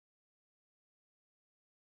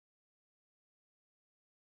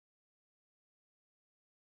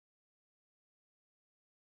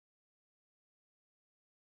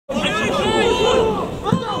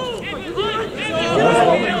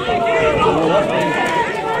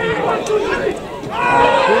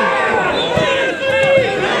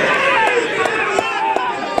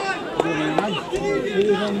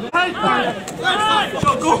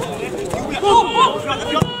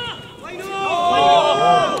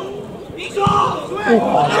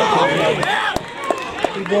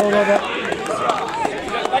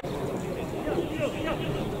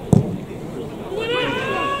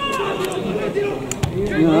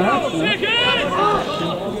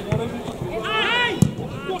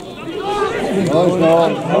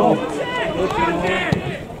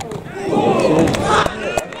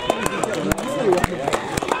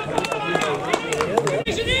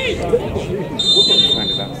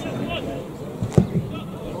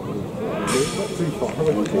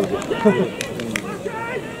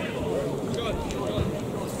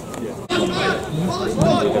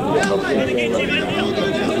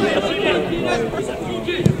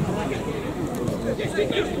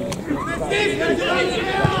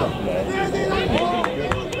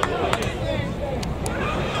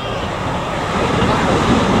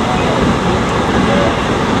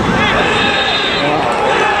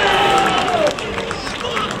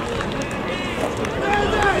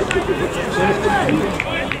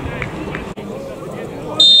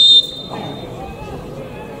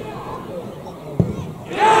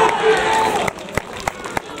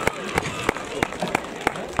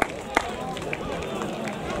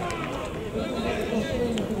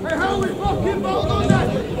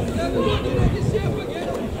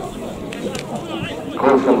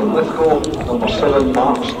Goal from Linlithgow, number 7,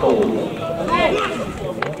 Mark Stowe.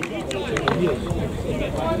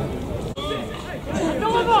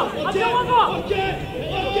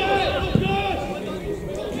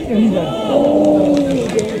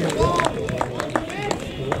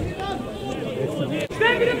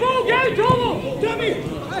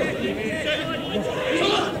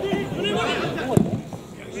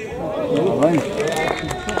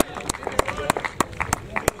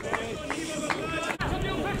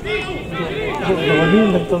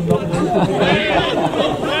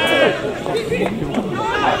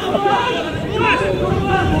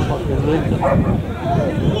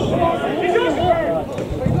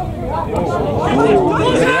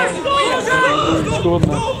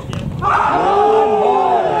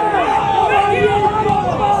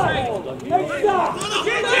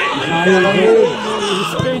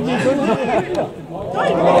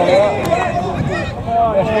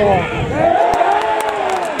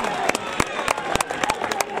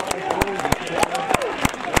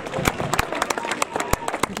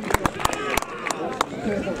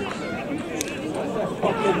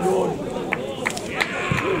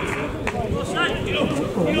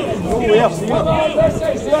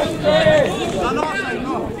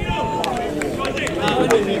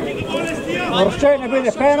 We're starting to be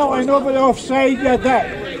the penalty, nobody offside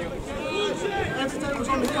yet.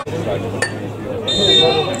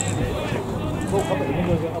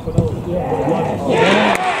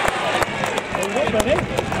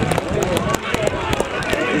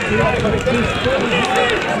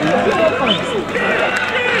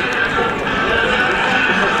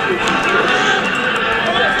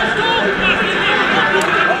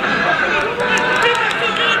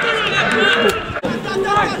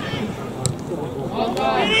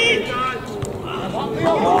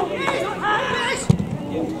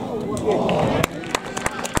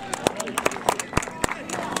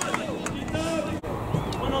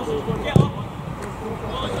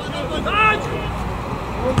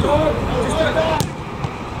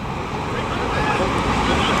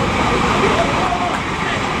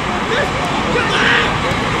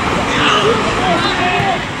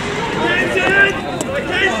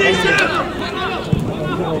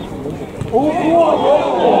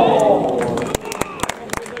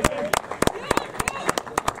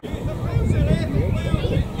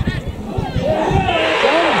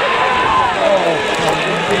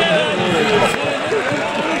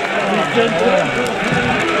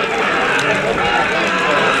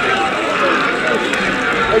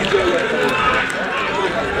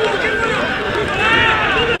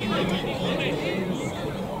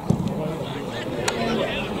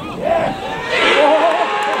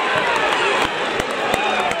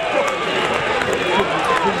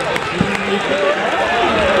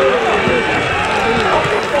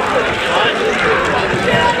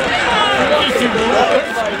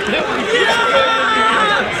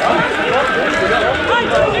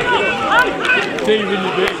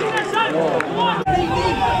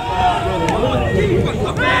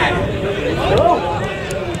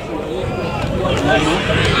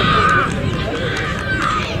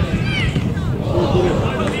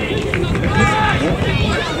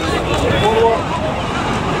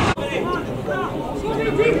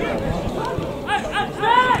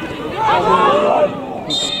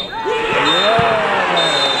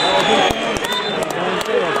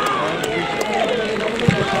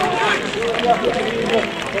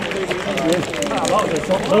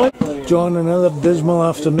 John, another dismal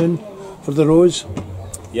afternoon for the Rose.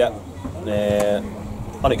 Yeah,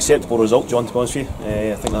 unacceptable result, John, to be honest with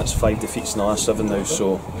you. I think that's 5 defeats in the last 7 now,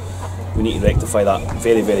 so we need to rectify that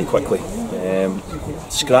very, very quickly.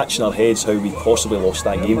 Scratching our heads how we possibly lost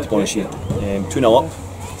that game, to be honest with you. 2-0 up,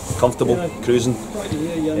 comfortable, cruising.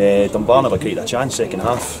 Dunbar never created a chance second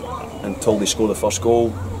half until they score the first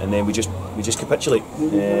goal, and then we just capitulate.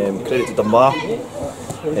 Credit to Dunbar,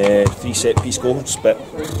 3 set piece goals, but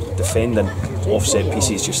defending off set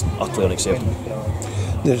pieces is just utterly unacceptable.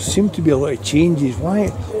 There seem to be a lot of changes.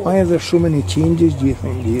 Why are there so many changes, do you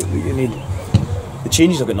think, that you need? The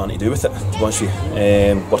changes have got nothing to do with it, to be honest with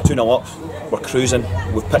you. We're 2-0 up, we're cruising,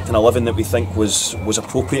 we've picked an 11 that we think was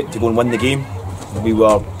appropriate to go and win the game. We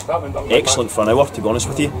were excellent for an hour, to be honest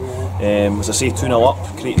with you. As I say, 2-0 up,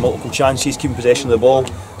 creating multiple chances, keeping possession of the ball.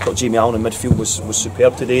 Thought Jamie Allen in midfield was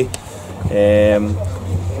superb today.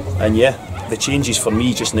 And yeah, the changes for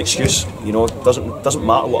me just an excuse. You know, it doesn't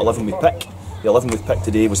matter what 11 we pick. The 11 we've picked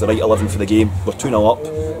today was the right 11 for the game. We're 2-0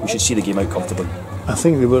 up, we should see the game out comfortably. I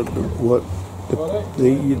think they were, what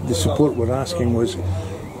the support were asking was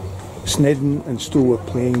Sneddon and Stowe were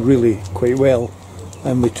playing really quite well,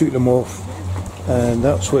 and we took them off, and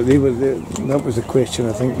that's what they were. That was the question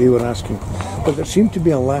I think they were asking. But there seemed to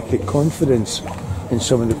be a lack of confidence in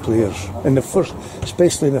some of the players in the first,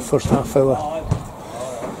 especially in the first half hour.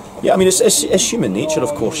 Yeah, I mean it's human nature,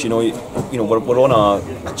 of course. You know we're on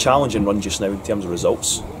a challenging run just now in terms of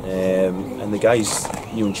results, and the guys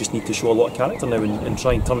just need to show a lot of character now and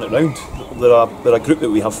try and turn it around. They're a group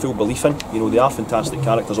that we have full belief in. You know, they are fantastic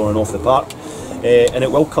characters on and off the park, and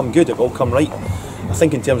it will come good. It will come right. I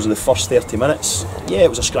think in terms of the first 30 minutes, yeah, it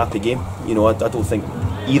was a scrappy game. You know, I don't think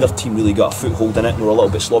either team really got a foothold in it, and we were a little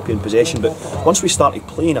bit sloppy in possession. But once we started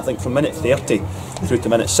playing, I think from minute 30 through to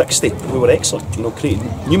minute 60, we were excellent. You know, created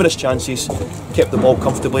numerous chances, kept the ball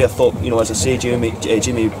comfortably. I thought, as I say, Jamie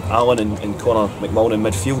Allen and Connor McMullen in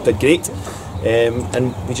midfield did great,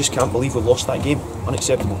 and we just can't believe we've lost that game.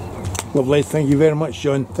 Unacceptable. Lovely, thank you very much,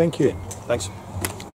 John. Thank you. Thanks.